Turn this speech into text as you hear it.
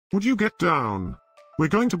Would you get down? We're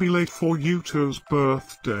going to be late for Yuto's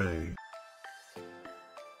birthday.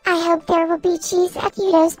 I hope there will be cheese at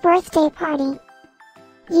Yuto's birthday party.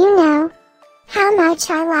 You know how much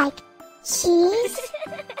I like cheese.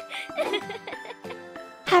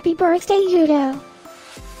 Happy birthday, Yuto.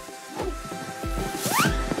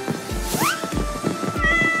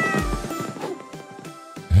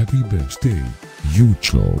 Happy birthday,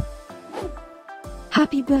 Yuto.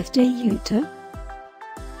 Happy birthday, Yuto.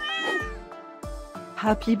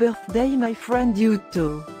 Happy birthday, my friend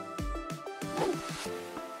Yuto.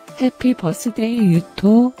 Happy birthday,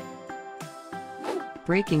 Yuto.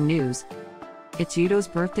 Breaking news. It's Yuto's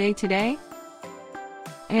birthday today?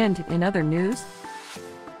 And in other news,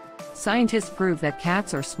 scientists prove that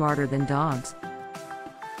cats are smarter than dogs.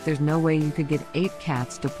 There's no way you could get 8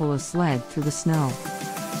 cats to pull a sled through the snow.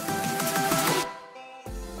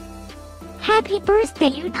 Happy birthday,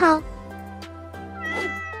 Yuto.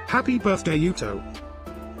 Happy birthday, Yuto.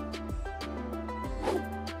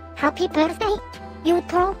 Happy birthday,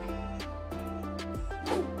 Yuto.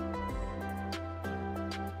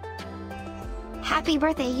 Happy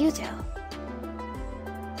birthday, Yuto.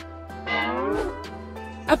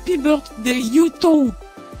 Happy birthday, Yuto.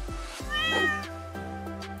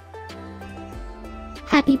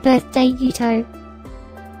 Happy birthday, Yuto.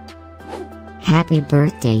 Happy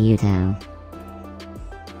birthday, Yuto.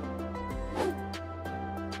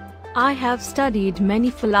 I have studied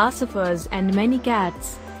many philosophers and many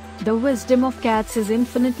cats. The wisdom of cats is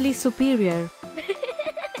infinitely superior.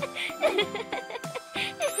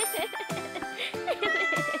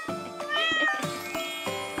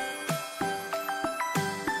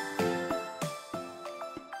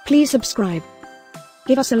 Please subscribe,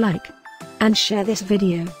 give us a like, and share this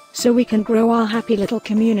video, so we can grow our happy little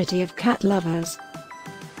community of cat lovers.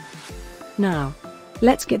 Now,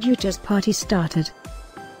 let's get Yuto's party started.